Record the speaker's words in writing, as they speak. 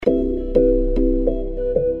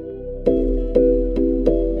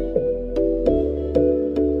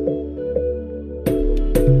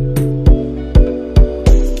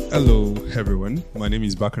name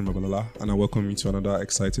is Bakari Mabalala, and I welcome you to another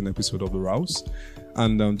exciting episode of The Rouse.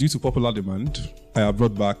 And due to popular demand, I have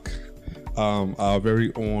brought back our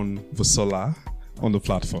very own Busola on the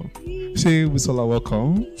platform. Say, Busola,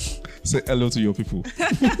 welcome. Say hello to your people.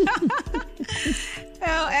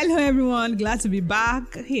 Hello, everyone. Glad to be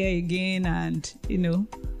back here again, and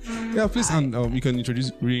Yeah, please, and you can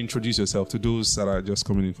reintroduce yourself to those that are just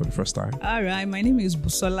coming in for the first time. All right, my name is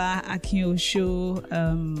Busola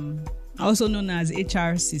Akinyosho, also known as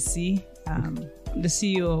HRCC. I'm the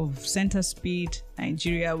CEO of Center Speed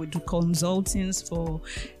Nigeria. We do consultings for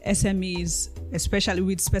SMEs, especially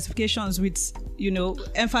with specifications with,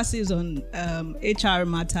 emphasis on HR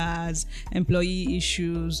matters, employee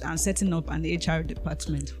issues, and setting up an HR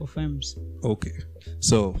department for firms. Okay.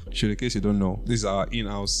 So, in case you don't know, this is our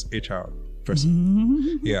in-house HR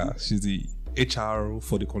person. Yeah, she's the HR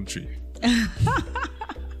for the country.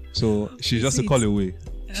 So, she's just a call away.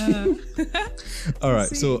 All right.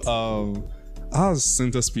 So, how's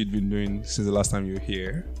Center Speed been doing since the last time you were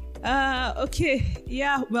here? Okay.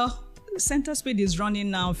 Yeah, well, Center Speed is running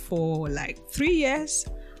now for like 3 years,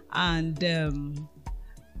 and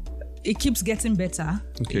it keeps getting better,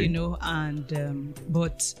 okay.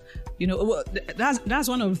 That's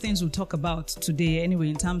one of the things we'll talk about today anyway,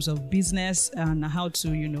 in terms of business and how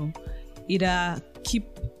to, either keep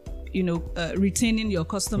retaining your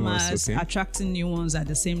customers, okay. attracting new ones at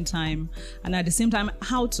the same time, and at the same time,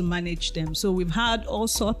 how to manage them. So we've had all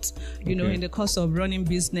sorts, in the course of running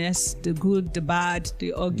business, the good, the bad,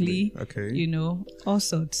 the ugly, all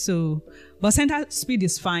sorts. So, but Center Speed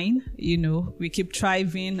is fine. We keep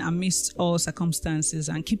thriving amidst all circumstances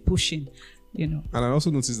and keep pushing, And I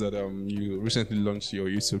also noticed that you recently launched your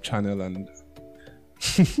YouTube channel, and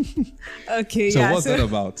okay. So yeah, what's that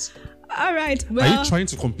about? All right. Well, are you trying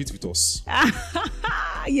to compete with us?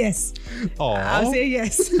 Yes. Aww. I'll say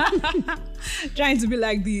yes. Trying to be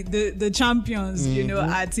like the champions,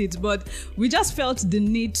 at it. But we just felt the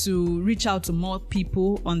need to reach out to more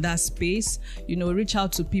people on that space, reach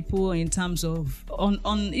out to people in terms of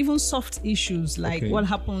on even soft issues like what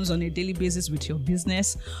happens on a daily basis with your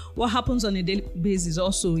business, what happens on a daily basis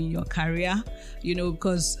also in your career,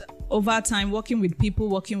 because over time, working with people,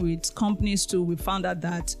 working with companies too, we found out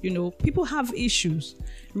that, people have issues.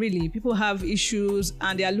 Really, people have issues,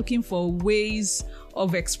 and they are looking for ways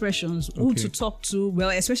of expressions, who to talk to.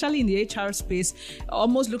 Well, especially in the HR space,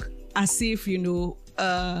 almost look as if, we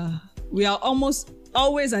are almost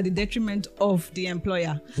always at the detriment of the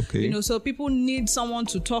employer. Okay. So people need someone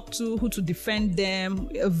to talk to, who to defend them,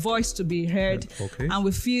 a voice to be heard. Okay. And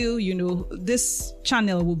we feel, this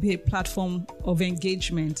channel will be a platform of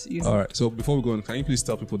engagement. All right. So before we go on, can you please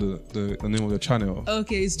tell people the name of the channel?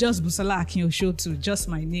 Okay, it's just Busola Akinyosho too, just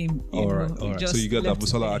my name. All right. So you get that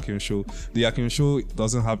Busola Akinyosho. The Akinyosho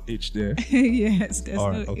doesn't have H there. Yes, there's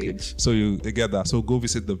no okay. H. So you get that. So go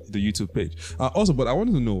visit the YouTube page. Also, but I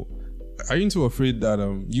wanted to know, are you too afraid that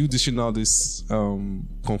you dishing out this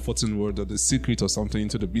comforting word or the secret or something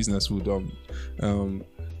into the business would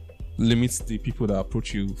limit the people that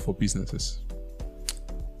approach you for businesses?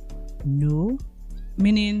 No.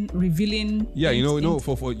 Meaning revealing. Yeah,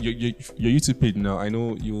 for your YouTube page now, I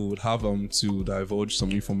know you would have to divulge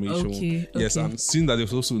some information. Okay. Yes, I'm seeing that they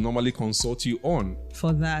also normally consult you on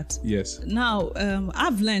for that. Yes. Now,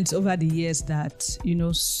 I've learned over the years that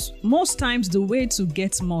most times the way to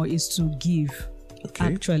get more is to give. Okay.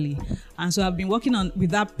 Actually, and so I've been working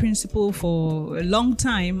with that principle for a long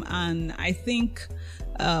time, and I think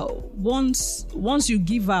once you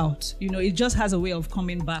give out, it just has a way of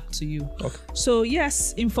coming back to you. Okay. So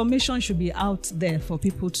yes, information should be out there for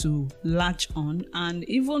people to latch on, and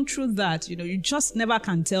even through that, you just never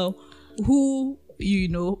can tell who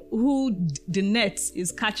the net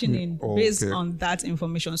is catching in based on that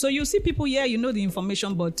information. So you see people here, the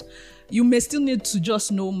information, but you may still need to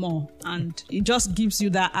just know more, and it just gives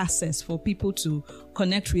you that access for people to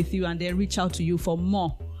connect with you and then reach out to you for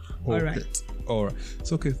more. Okay. All right.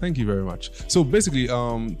 So, okay. Thank you very much. So basically,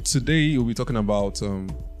 today we'll be talking about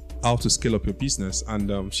how to scale up your business,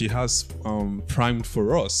 and she has primed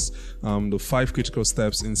for us the 5 critical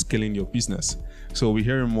steps in scaling your business. So we're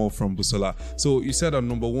hearing more from Busola. So you said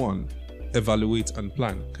number 1, evaluate and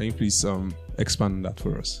plan. Can you please expand on that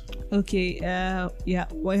for us? Okay. Yeah.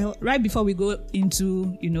 Well, right before we go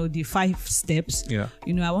into the 5 steps, I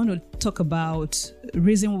want to talk about the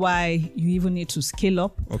reason why you even need to scale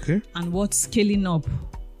up. Okay. And what scaling up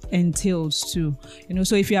entails too.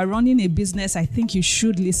 So if you are running a business, I think you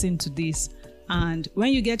should listen to this. And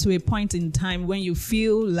when you get to a point in time when you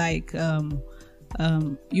feel like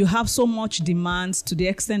you have so much demands to the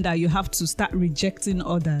extent that you have to start rejecting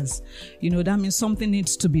others. That means something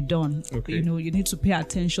needs to be done. Okay. You need to pay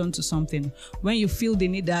attention to something. When you feel the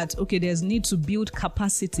need that, okay, there's need to build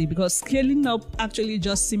capacity, because scaling up actually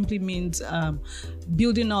just simply means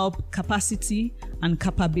building up capacity and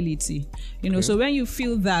capability. So when you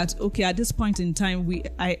feel that, okay, at this point in time, we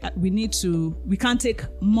can't take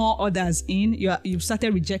more others in, you've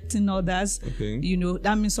started rejecting others. Okay.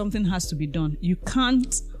 That means something has to be done. You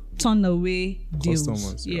can't turn away deals.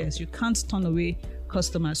 Customers, yeah. Yes, you can't turn away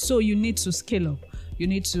customers. So you need to scale up. You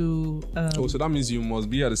need to. So that means you must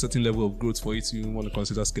be at a certain level of growth for you to want to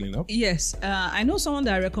consider scaling up? Yes. I know someone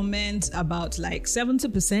that recommends about like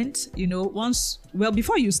 70%,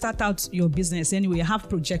 before you start out your business anyway, have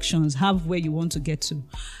projections, have where you want to get to.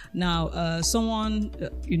 Now, someone,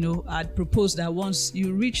 had proposed that once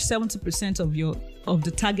you reach 70% of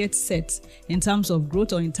the target set in terms of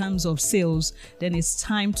growth or in terms of sales, then it's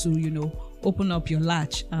time to, open up your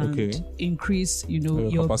latch and increase,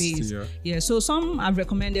 your base. Yeah. So some have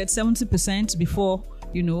recommended 70% before,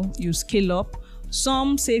 you scale up.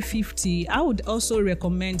 Some say 50. I would also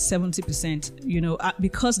recommend 70%,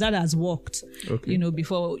 because that has worked,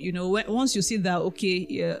 before, once you see that,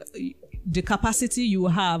 okay, the capacity you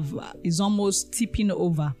have is almost tipping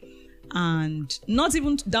over, and not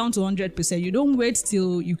even down to 100%. You don't wait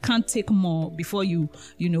till you can't take more before you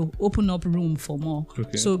open up room for more.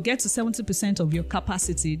 Okay. So get to 70% of your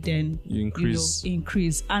capacity, then you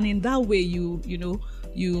increase. And in that way, you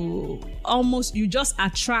just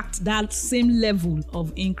attract that same level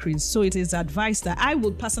of increase. So it is advised that I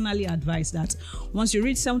would personally advise that once you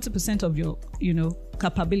reach 70% of your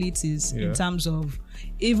capabilities, in terms of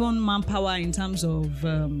even manpower, in terms of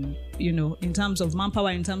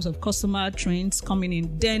customer trends coming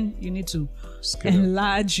in, then you need to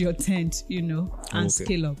enlarge your tent, and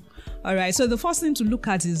scale up. All right. So the first thing to look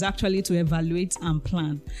at is actually to evaluate and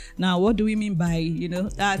plan. Now, what do we mean by,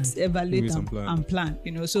 that evaluate and plan?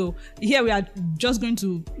 So here we are just going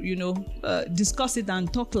to, discuss it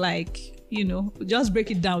and talk like, just break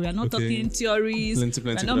it down. We are not talking theories. Plenty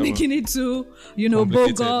we're not making it too,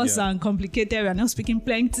 bogus and complicated. We are not speaking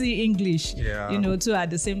plenty English, too at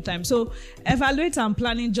the same time. So evaluate and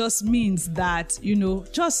planning just means that,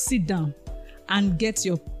 just sit down and get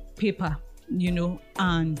your paper,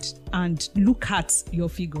 and look at your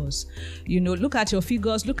figures. Look at your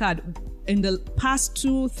figures. Look at in the past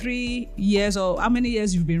 2-3 years, or how many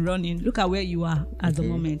years you've been running. Look at where you are at the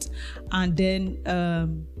moment, and then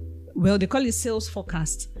they call it sales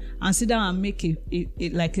forecast, and sit down and make a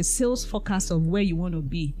sales forecast of where you want to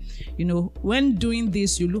be. When doing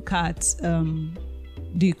this, you look at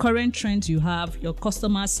the current trends you have, your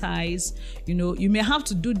customer size. You may have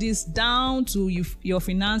to do this down to your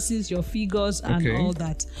finances, your figures, and all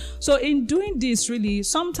that. So in doing this, really,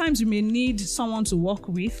 sometimes you may need someone to work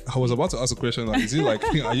with. I was about to ask a question. Is it like,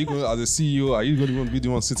 are you going, as a CEO, are you going to be the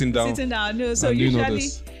one sitting down? No. So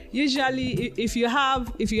usually, if you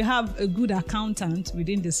have a good accountant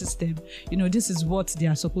within the system, this is what they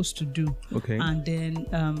are supposed to do. Okay. And then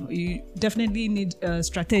you definitely need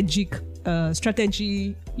strategy,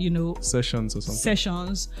 sessions or something.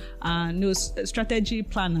 Sessions, strategy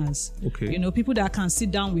planners. Okay. People that can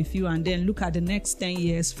sit down with you and then look at the next 10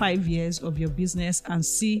 years, 5 years of your business and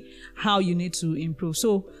see how you need to improve.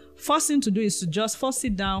 So first thing to do is to just first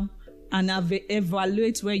sit down and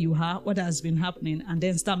evaluate where you are, what has been happening, and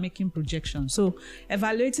then start making projections. So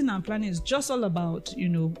evaluating and planning is just all about,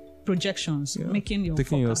 projections, taking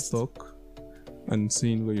your stock and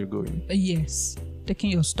seeing where you're going. Yes,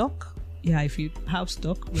 taking your stock. Yeah, if you have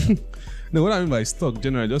stock. Yeah. No, what I mean by stock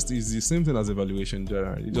generally just is the same thing as evaluation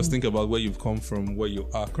generally. You just think about where you've come from, where you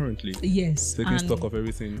are currently. Yes. Taking stock of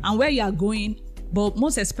everything. And where you are going, but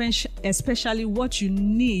most especially what you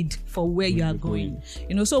need for where you are going.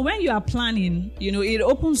 So when you are planning, it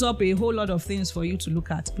opens up a whole lot of things for you to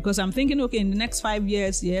look at, because I'm thinking, okay, in the next 5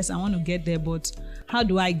 years, yes, I want to get there, but how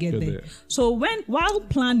do I get there? So while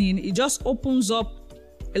planning, it just opens up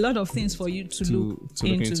a lot of things for you to look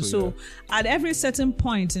into. So at every certain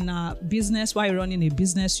point in our business, while you're running a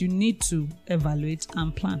business, you need to evaluate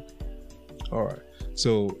and plan. All right.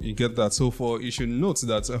 So you get that. So you should note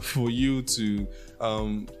that for you to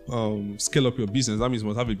scale up your business, that means you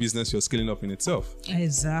must have a business you're scaling up in itself.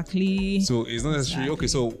 Exactly. So it's not necessarily okay.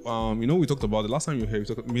 So we talked about the last time you were here,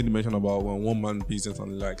 we made mention about one-man business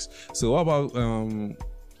and the likes. So what about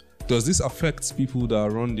does this affect people that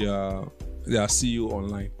run they are CEO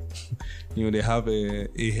online. They have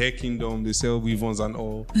a hair kingdom. They sell weave-ons and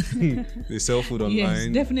all. They sell food online. Yes,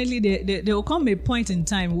 definitely. There will come a point in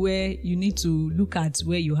time where you need to look at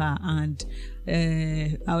where you are, and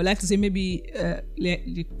I would like to say maybe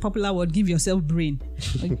the popular word: give yourself brain,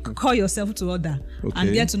 call yourself to order,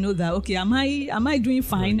 and get to know that am I doing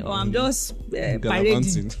fine, or I'm just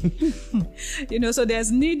parading. So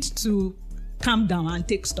there's need to calm down and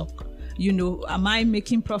take stock. Am I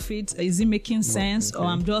making profit? Is it making sense? Or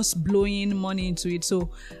I'm just blowing money into it?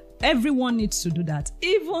 So everyone needs to do that.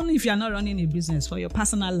 Even if you're not running a business, for your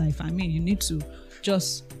personal life, you need to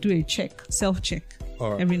just do a self-check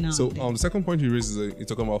every now and then. The second point you raised is you're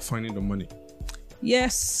talking about finding the money.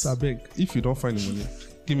 Yes. So I beg, if you don't find the money,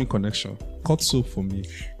 give me connection. Cut soap for me.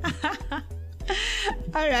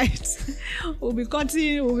 All right, we'll be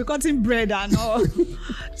cutting bread and all.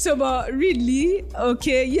 So, but really,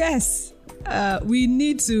 okay, yes, you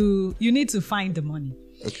need to find the money.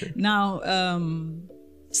 Okay. Now,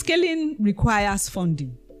 scaling requires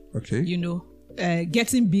funding. Okay.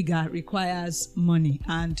 Getting bigger requires money,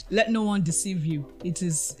 and let no one deceive you. It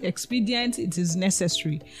is expedient, it is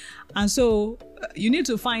necessary, and so you need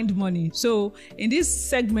to find money. So, in this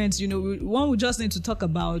segment, one would just need to talk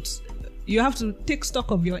about. You have to take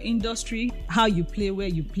stock of your industry, how you play, where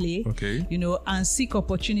you play, okay. And seek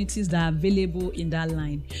opportunities that are available in that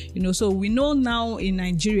line. So we know now in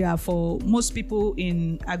Nigeria, for most people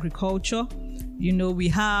in agriculture, we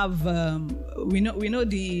have, we know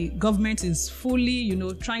the government is fully,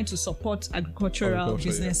 trying to support agricultural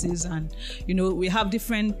businesses, yeah. And, we have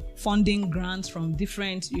different funding grants from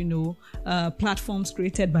different, platforms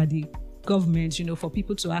created by the government, for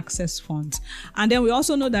people to access funds. And then we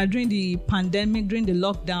also know that during the pandemic, during the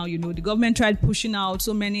lockdown, the government tried pushing out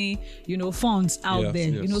so many, funds out there,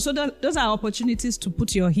 yes. So those are opportunities to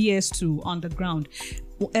put your ears to on the ground,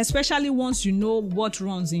 especially once you know what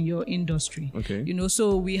runs in your industry. Okay.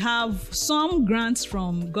 So we have some grants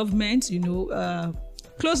from government,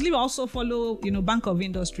 closely also follow, Bank of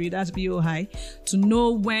Industry, that's BOI, to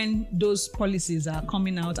know when those policies are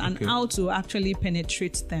coming out and how to actually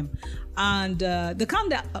penetrate them. And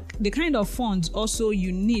the kind of funds also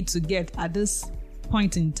you need to get at this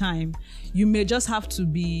point in time, you may just have to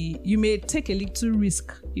you may take a little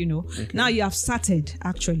risk, Now you have started,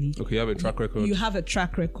 actually. Okay, you have a track record. You have a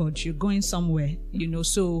track record. You're going somewhere,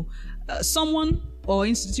 so someone or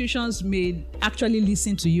institutions may actually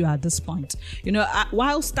listen to you at this point.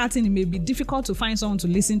 While starting, it may be difficult to find someone to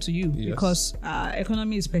listen to you, yes. Because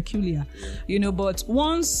economy is peculiar, but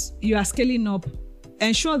once you are scaling up,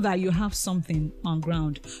 ensure that you have something on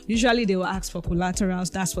ground. Usually they will ask for collaterals.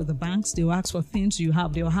 That's for the banks. They will ask for things you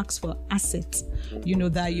have. They will ask for assets,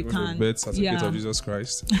 that you can. Birth certificate of Jesus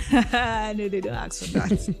Christ. No, they don't ask for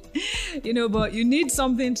that. But you need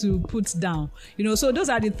something to put down. So those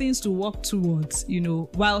are the things to work towards,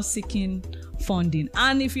 while seeking funding.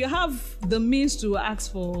 And if you have the means to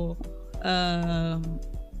ask for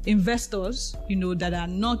investors, that are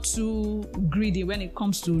not too greedy when it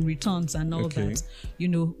comes to returns and all that,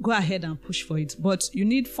 go ahead and push for it. But you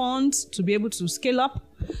need funds to be able to scale up.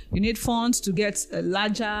 You need funds to get a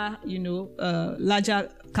larger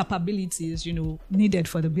capabilities, needed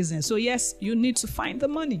for the business. So yes, you need to find the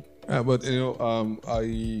money. But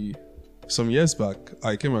some years back,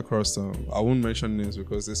 I came across, I won't mention names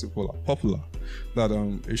because these people are popular, that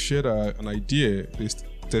it shared an idea. This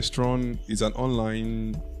Testron is an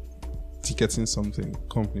online ticketing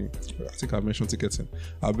company. I think I mentioned ticketing.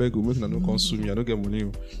 I beg you, make no consume me. I don't get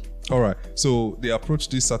money. All right. So they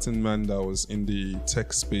approached this certain man that was in the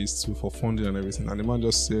tech space for funding and everything, and the man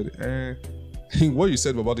just said, what you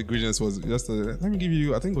said about the ingredients was just, let me give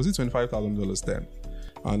you, I think, was it $25,000 then?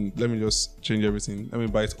 And let me just change everything. Let me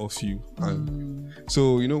buy it off you. And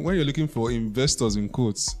so, when you're looking for investors in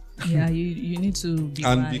quotes, yeah, you need to be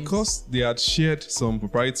and wise. Because they had shared some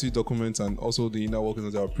proprietary documents and also the inner workings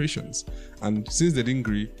of their operations, and since they didn't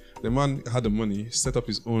agree, the man had the money, set up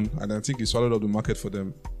his own, and I think he swallowed up the market for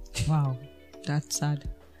them. Wow, that's sad.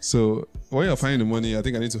 So when you're finding the money, I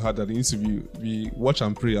think I need to add that it needs to be watch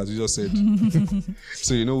and pray, as you just said.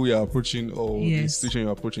 So we are approaching, or the institution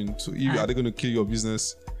you're approaching. So are they going to kill your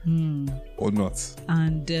business or not?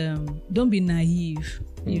 And don't be naive.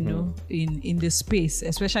 In the space,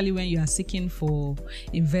 especially when you are seeking for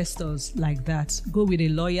investors like that. Go with a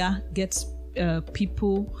lawyer, get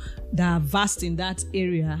people that are vast in that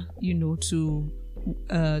area, to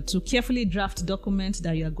carefully draft documents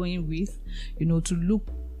that you are going with, to look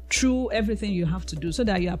through everything you have to do so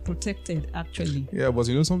that you are protected, actually. Yeah, but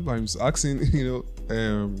sometimes asking,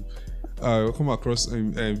 I come across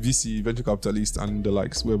VC, venture capitalists and the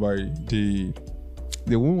likes, whereby they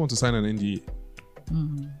they won't want to sign an NDA.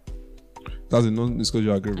 That's a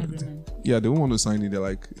non-disclosure agreement. Yeah, they won't want to sign it. They're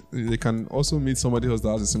like, they can also meet somebody else that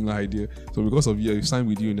has a similar idea. So because of you signed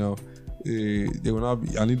with you now, they will not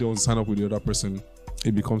be, I need them to sign up with the other person.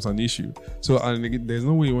 It becomes an issue. So, and again, there's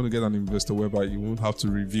no way you want to get an investor whereby you won't have to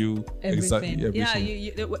review exactly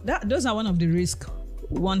everything. Yeah, those are one of the risks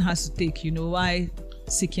one has to take, why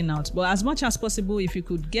seeking out. But as much as possible, if you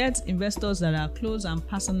could get investors that are close and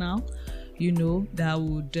personal, that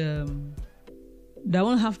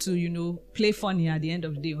won't have to, play funny at the end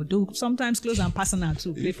of the day, or do sometimes close and personal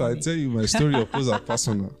too. If funny. I tell you my story of close and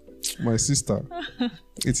personal, my sister,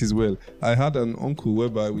 it is well. I had an uncle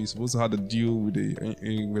whereby we supposed to have a deal with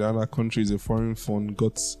with other countries. A foreign fund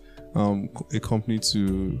got a company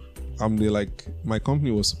to. My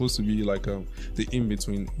company was supposed to be like the in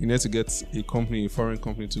between. You need to get a foreign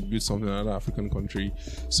company, to build something in another African country.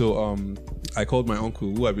 So I called my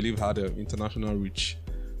uncle, who I believe had an international reach,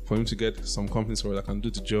 for him to get some companies that can do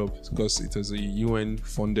the job, because it was a UN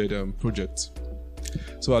funded project.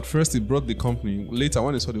 So at first he brought the company. Later,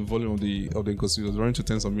 when he saw the volume of the because it was running to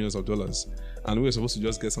tens of millions of dollars, and we were supposed to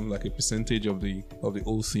just get something like a percentage of the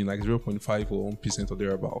whole thing, like 0.5 or 1% or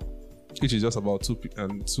thereabout, which is just about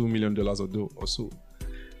 $2 million or so.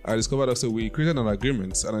 I discovered also we created an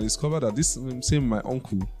agreement, and I discovered that this same my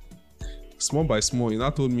uncle, small by small, he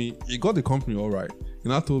now told me he got the company all right. He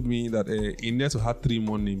now told me that he needed to have 3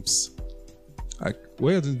 more names. Like,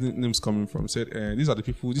 where are these names coming from? He said, these are the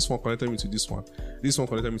people. This one connected me to this one. This one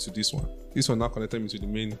connected me to this one. This one now connected me to the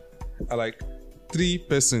main. I like 3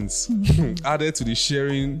 persons added to the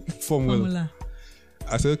sharing formula.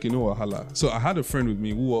 I said, okay, no wahala. So I had a friend with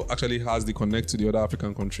me who actually has the connect to the other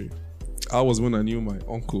African country. I was when I knew my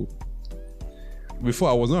uncle. Before,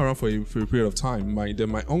 I was not around for a period of time.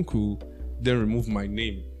 My uncle then removed my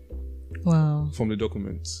name from the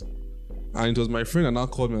documents. And it was my friend that now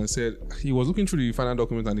called me and said he was looking through the final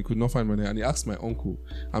document and he could not find my name. And he asked my uncle.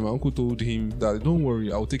 And my uncle told him that, don't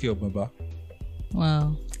worry, I will take care of Baba.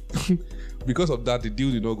 Wow. Because of that, the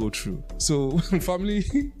deal did not go through. So family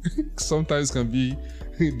sometimes can be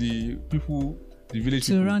the village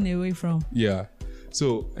to run away from. Yeah.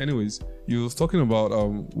 So anyways, you were talking about,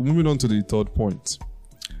 moving on to the third point.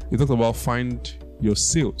 You talked about find your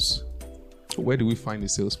sales. Where do we find the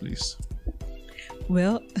sales, please?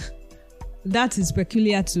 Well, that is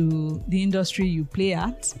peculiar to the industry you play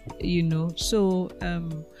at, So,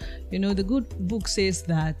 the good book says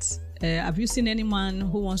that, have you seen anyone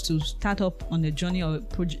who wants to start up on a journey or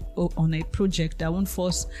on a project that won't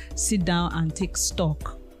first sit down and take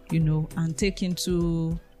stock, and take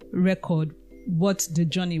into record what the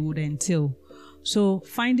journey would entail? So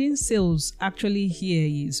finding sales actually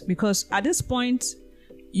here is, because at this point,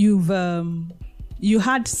 you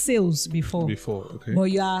had sales before, okay, but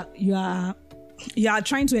you are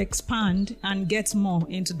trying to expand and get more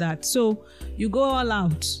into that. So you go all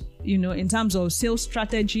out, in terms of sales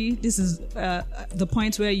strategy. This is the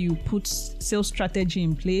point where you put sales strategy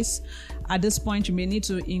in place. At this point, you may need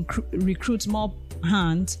to recruit more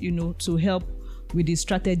hands, to help with the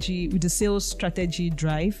strategy, with the sales strategy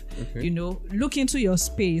drive. Okay. Look into your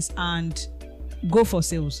space and go for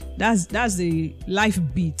sales. That's the life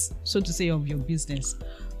beat, so to say, of your business.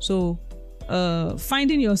 So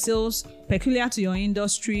finding your sales peculiar to your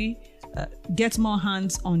industry, get more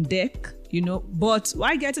hands on deck, but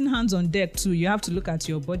while getting hands on deck too, you have to look at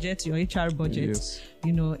your budget, your HR budget, yes,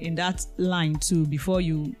 in that line too, before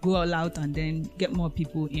you go all out and then get more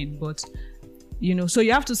people in. But so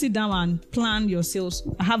you have to sit down and plan your sales,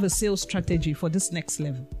 have a sales strategy for this next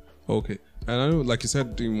level. Okay. And I know, like you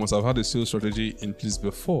said, you must have had a sales strategy in place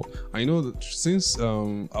before. I know that since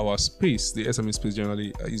our space, the SME space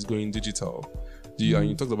generally is going digital. And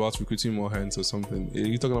you talked about recruiting more hands or something. Are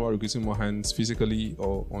you talking about recruiting more hands physically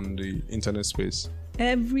or on the internet space?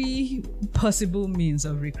 Every possible means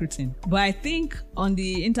of recruiting. But I think on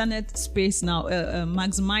the internet space now,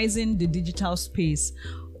 maximizing the digital space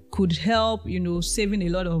could help, saving a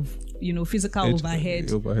lot of, physical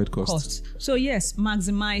overhead costs. So yes,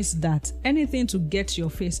 maximize that. Anything to get your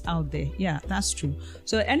face out there. Yeah, that's true.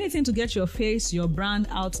 So anything to get your face, your brand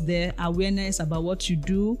out there, awareness about what you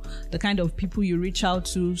do, the kind of people you reach out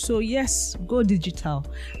to. So yes, go digital.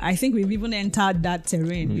 I think we've even entered that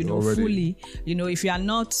terrain, already. Fully. If you are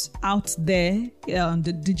not out there on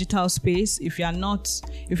the digital space, if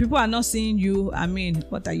people are not seeing you,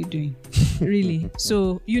 what are you doing? Really?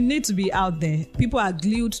 So you need to be out there. People are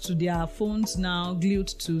glued to their phones now, glued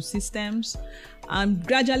to systems, I'm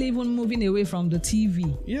gradually even moving away from the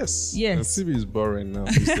TV. Yes. Yes. TV is boring now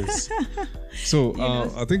these days. So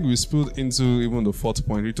I think we spilled into even the fourth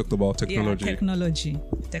point. We talked about technology. Yeah,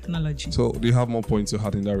 technology. So do you have more points to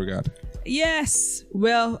add in that regard? Yes.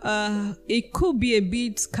 Well, it could be a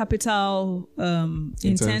bit capital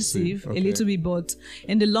intensive, Okay. a little bit, but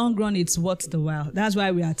in the long run, it's worth the while. That's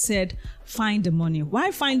why we had said find the money.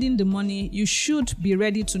 While finding the money, you should be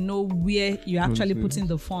ready to know where you're actually putting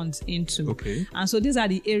the funds into. Okay. And so these are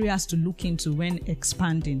the areas to look into when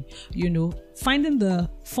expanding. Finding the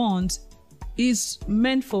funds is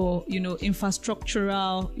meant for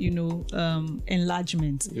infrastructural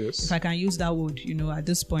enlargement, yes, if I can use that word at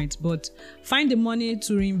this point. But find the money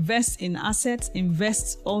to invest in assets,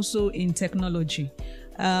 invest also in technology.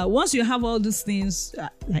 Once you have all these things,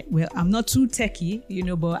 I'm not too techie,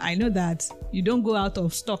 but I know that you don't go out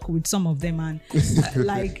of stock with some of them, and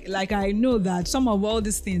like I know that some of all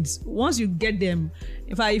these things, once you get them,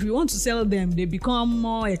 if you want to sell them, they become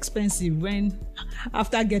more expensive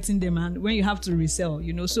after getting them, and when you have to resell,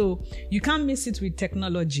 so you can't miss it with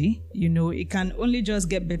technology. It can only just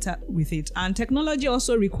get better with it. And technology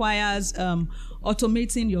also requires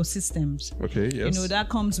automating your systems. Okay, yes. That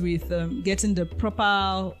comes with getting the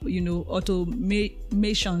proper,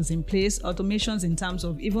 automations in place, automations in terms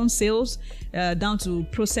of even sales, down to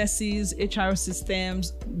processes, HR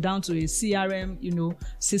systems, down to a CRM,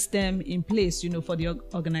 system in place, for the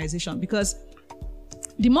organization. Because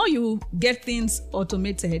the more you get things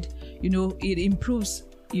automated, it improves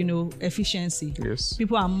efficiency. Yes.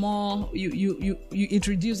 People are more it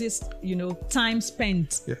reduces time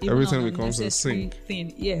spent. Yeah, everything becomes a sync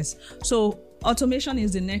thing. Yes. So automation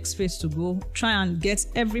is the next phase to go. Try and get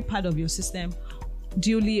every part of your system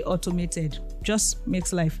duly automated. Just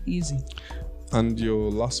makes life easy. And your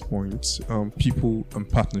last point, people and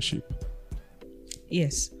partnership.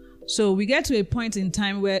 Yes. So we get to a point in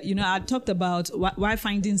time where, I talked about why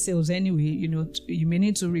finding sales anyway. You may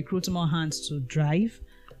need to recruit more hands to drive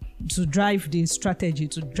the strategy,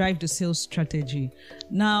 to drive the sales strategy.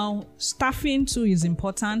 Now, staffing too is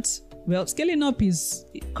important. Well, scaling up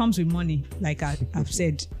comes with money, like I've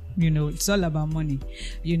said. It's all about money.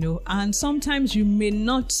 And sometimes you may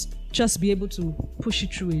not just be able to push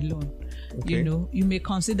it through alone. Okay. You may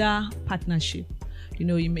consider partnership.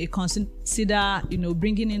 You may consider,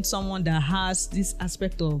 bringing in someone that has this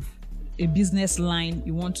aspect of a business line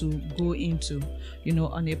you want to go into,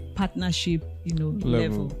 on a partnership,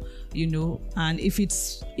 level. And if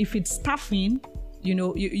it's staffing,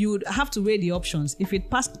 you would have to weigh the options. If it's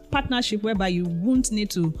partnership whereby you won't need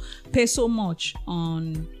to pay so much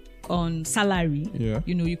on salary,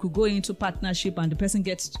 you could go into partnership and the person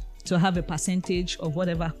gets to have a percentage of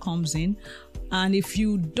whatever comes in. And if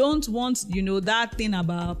you don't want, that thing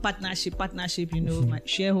about partnership, my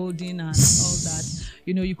shareholding and all that,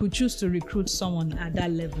 you could choose to recruit someone at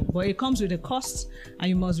that level. But it comes with a cost, and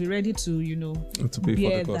you must be ready to, to pay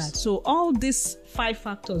bear for the cost. that. So all these 5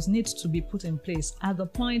 factors need to be put in place at the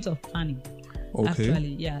point of planning. Okay.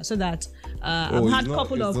 Actually, yeah. So that I've had a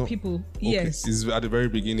couple of people. Okay. Yes, It's at the very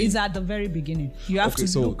beginning. It's at the very beginning. You have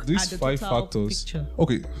to look these at the 5 total factors. picture.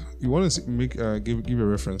 Okay, you want to make give a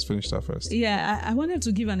reference? Finish that first. Yeah, I wanted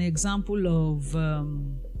to give an example of.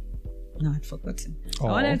 No, I'd forgotten. Oh.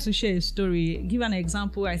 I wanted to share a story. Give an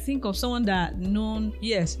example. I think of someone that known.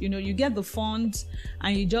 Yes, you get the funds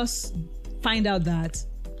and you just find out that.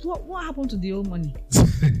 What happened to the old money?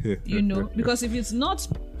 Because if it's not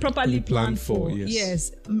properly planned for,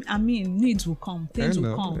 yes, I mean, needs will come, things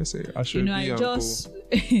will come.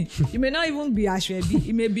 You may not even be Ashwebi,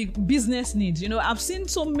 it may be business needs. I've seen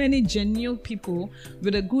so many genuine people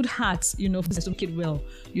with a good heart, to make it well,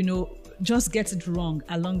 just get it wrong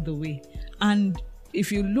along the way. And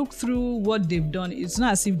if you look through what they've done, it's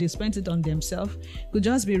not as if they spent it on themselves. It could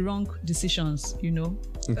just be wrong decisions,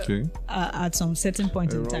 Okay. At some certain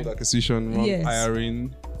point in time. Wrong acquisition, wrong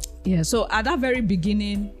hiring. Yeah, so at that very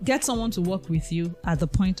beginning, get someone to work with you at the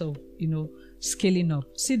point of, scaling up.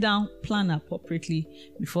 Sit down, plan appropriately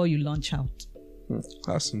before you launch out.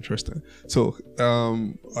 That's interesting. So,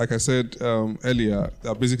 like I said earlier,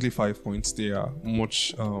 there are basically 5 points. They are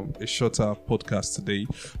much a shorter podcast today.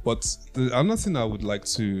 But another thing I would like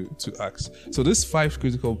to ask. So, these 5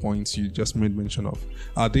 critical points you just made mention of,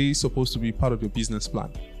 are they supposed to be part of your business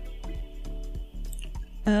plan?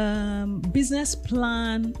 Business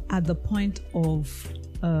plan at the point of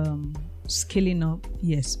scaling up,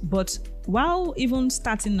 yes. But while even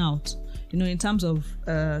starting out, in terms of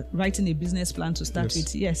writing a business plan to start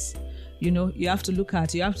with, yes, You have to look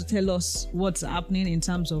at, you have to tell us what's happening in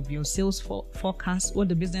terms of your sales forecast, what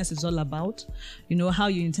the business is all about, how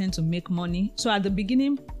you intend to make money. So at the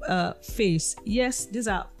beginning phase, yes, these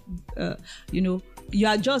are, you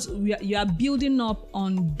are building up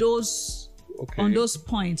on those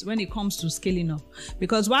points when it comes to scaling up.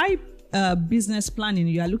 Because why business planning,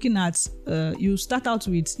 you are looking at, you start out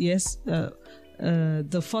with,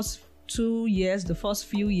 the first 2 years, the first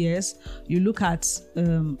few years, you look at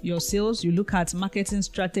your sales, you look at marketing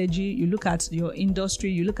strategy, you look at your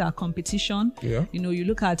industry, you look at competition, you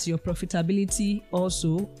look at your profitability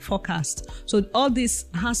also, forecast. So all this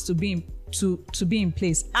has to be in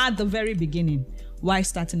place at the very beginning. Why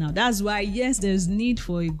starting out? That's why, yes, there's need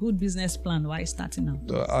for a good business plan. Why starting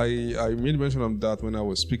out? I made mention of that when I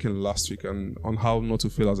was speaking last week and on how not to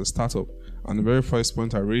fail as a startup. And the very first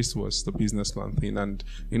point I raised was the business plan thing. And,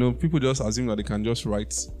 people just assume that they can just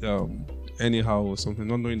write anyhow or something,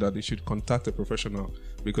 not knowing that they should contact a professional,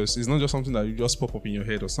 because it's not just something that you just pop up in your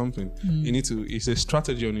head or something. It's a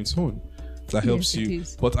strategy on its own that helps you.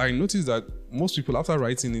 But I noticed that most people, after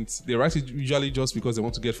writing it, they write it usually just because they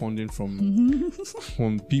want to get funding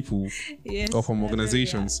from people or from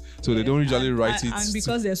organizations. So they don't usually write it. And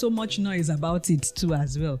because there's so much noise about it too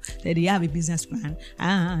as well. That they have a business plan.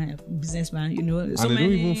 And they don't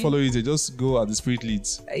even follow it. They just go as the spirit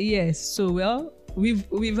leads. Yes. So,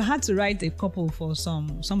 we've had to write a couple for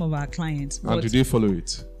some of our clients. And do they follow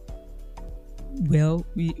it? Well,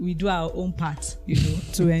 we do our own part,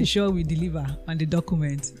 to ensure we deliver on the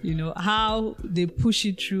document, how they push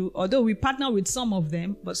it through. Although we partner with some of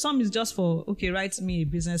them, but some is just for, write me a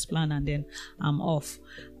business plan and then I'm off.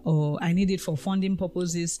 Or I need it for funding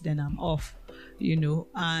purposes, then I'm off,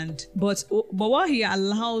 But what he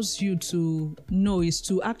allows you to know is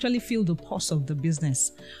to actually feel the pulse of the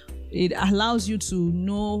business. It allows you to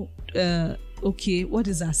know, what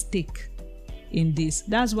is at stake in this.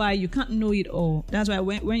 That's why you can't know it all. That's why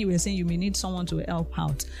when you were saying you may need someone to help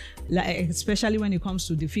out, especially when it comes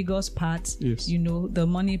to the figures part, the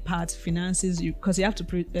money part, finances, because you have to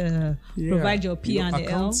provide your P and L.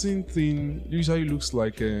 Accounting thing usually looks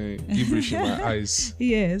like gibberish in my eyes.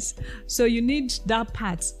 Yes. So you need that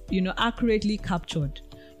part, accurately captured.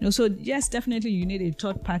 So yes, definitely you need a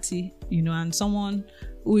third party, and someone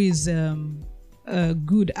who is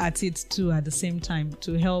good at it too at the same time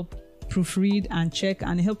to help proofread and check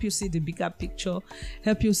and help you see the bigger picture,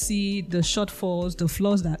 help you see the shortfalls, the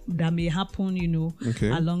flaws that may happen,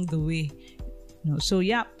 along the way. So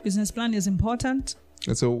business plan is important.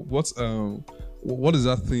 And so what is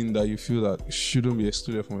that thing that you feel that shouldn't be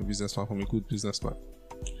excluded from a business plan, from a good business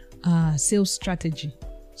plan? Sales strategy.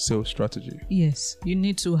 Sales strategy. Yes, you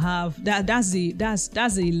need to have that. That's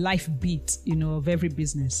the life beat, of every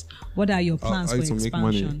business. What are your plans for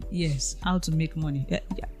expansion? Yes, how to make money.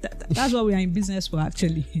 That's what we are in business for.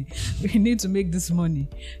 Actually, we need to make this money,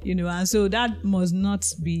 and so that must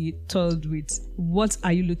not be told with what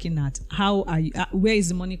are you looking at? How are you? Where is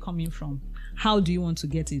the money coming from? How do you want to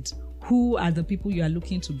get it? Who are the people you are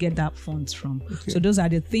looking to get that funds from? So those are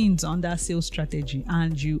the things under sales strategy,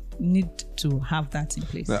 and you need to have that in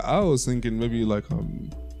place. Now, I was thinking maybe like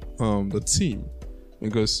the team,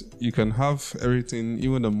 because you can have everything,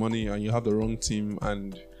 even the money, and you have the wrong team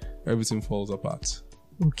and everything falls apart.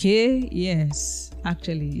 Okay, yes.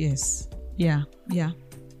 Actually, yes. Yeah.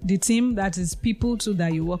 The team, that is people too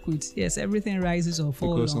that you work with. Yes, everything rises or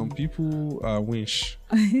falls. Because some people are winch.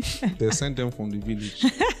 They send them from the village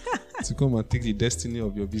to come and take the destiny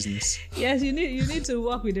of your business. Yes, you need to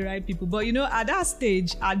work with the right people. But at that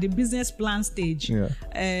stage, at the business plan stage, you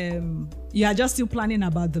are just still planning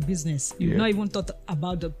about the business. You've not even thought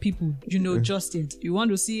about the people, just yet. You want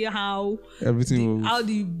to see how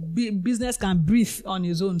the business can breathe on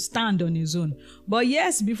its own, stand on its own. But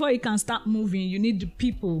yes, before it can start moving, you need the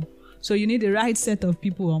people. So you need the right set of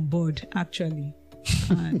people on board, actually.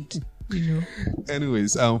 And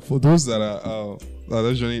Anyways, for those that are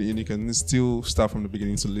joining in, you can still start from the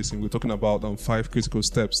beginning to listen. We're talking about 5 critical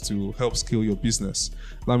steps to help scale your business.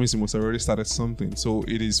 That means you must have already started something. So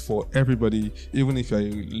it is for everybody, even if you're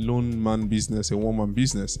a lone man business, a one-man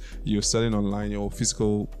business, you're selling online, your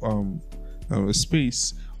physical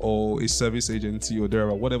space, or a service agency, or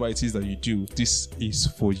whatever it is that you do, this is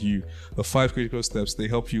for you. The 5 critical steps, they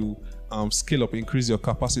help you scale up, increase your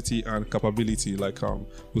capacity and capability, like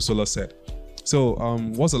Busola said. So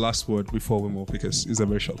what's the last word before we move, because it's a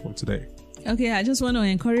very short one today? Okay, I just want to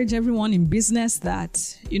encourage everyone in business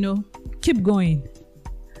that, keep going.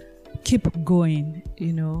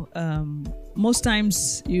 Most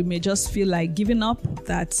times you may just feel like giving up,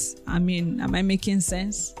 that, am I making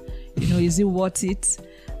sense? Is it worth it?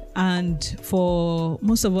 And for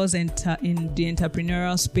most of us in the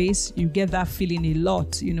entrepreneurial space, you get that feeling a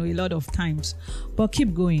lot, a lot of times. But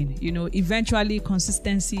keep going, eventually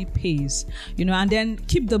consistency pays, and then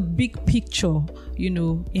keep the big picture,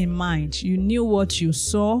 in mind. You knew what you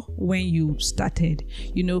saw when you started,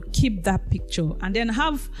 keep that picture, and then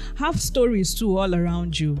have stories too all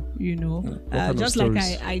around you, just like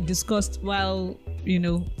I discussed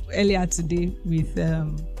earlier today with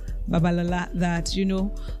Babalola, that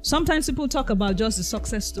sometimes people talk about just the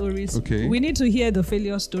success stories. Okay. We need to hear the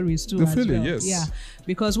failure stories too. Yes. Yeah,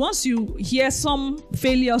 because once you hear some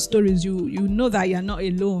failure stories, you know that you're not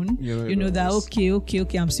alone. You know that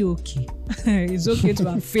okay, I'm still okay. It's okay to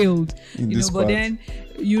have failed. But then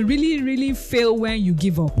you really fail when you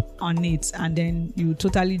give up on it, and then you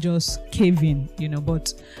totally just cave in.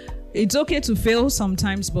 But it's okay to fail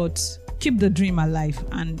sometimes, but keep the dream alive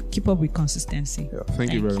and keep up with consistency. Yeah,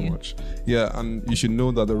 thank you very much. Yeah, and you should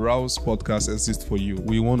know that the Rouse podcast exists for you.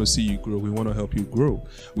 We want to see you grow. We want to help you grow.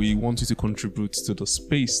 We want you to contribute to the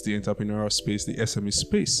space, the entrepreneurial space, the SME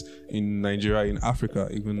space in Nigeria, in Africa,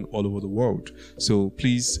 even all over the world. So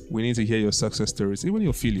please, we need to hear your success stories, even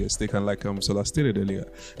your failures. They can, like Sola stated earlier,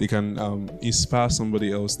 they can inspire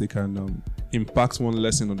somebody else. They can impact one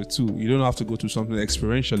lesson or the two. You don't have to go through something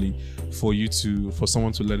experientially for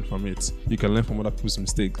someone to learn from it. You can learn from other people's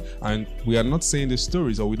mistakes. And we are not saying these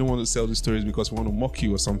stories, or we don't want to sell these stories because we want to mock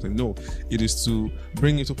you or something. No, it is to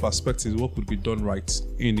bring into perspective what could be done right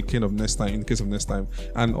in the case of next time,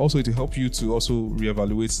 and also to help you to also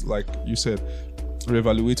reevaluate, like you said,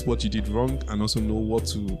 reevaluate what you did wrong, and also know what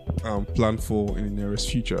to plan for in the nearest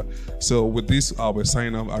future. So with this, I'll be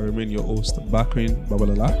signing off. I remain your host, Bakrin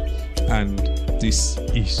Babalola, and this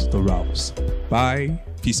is The Rouse. Bye.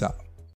 Peace out.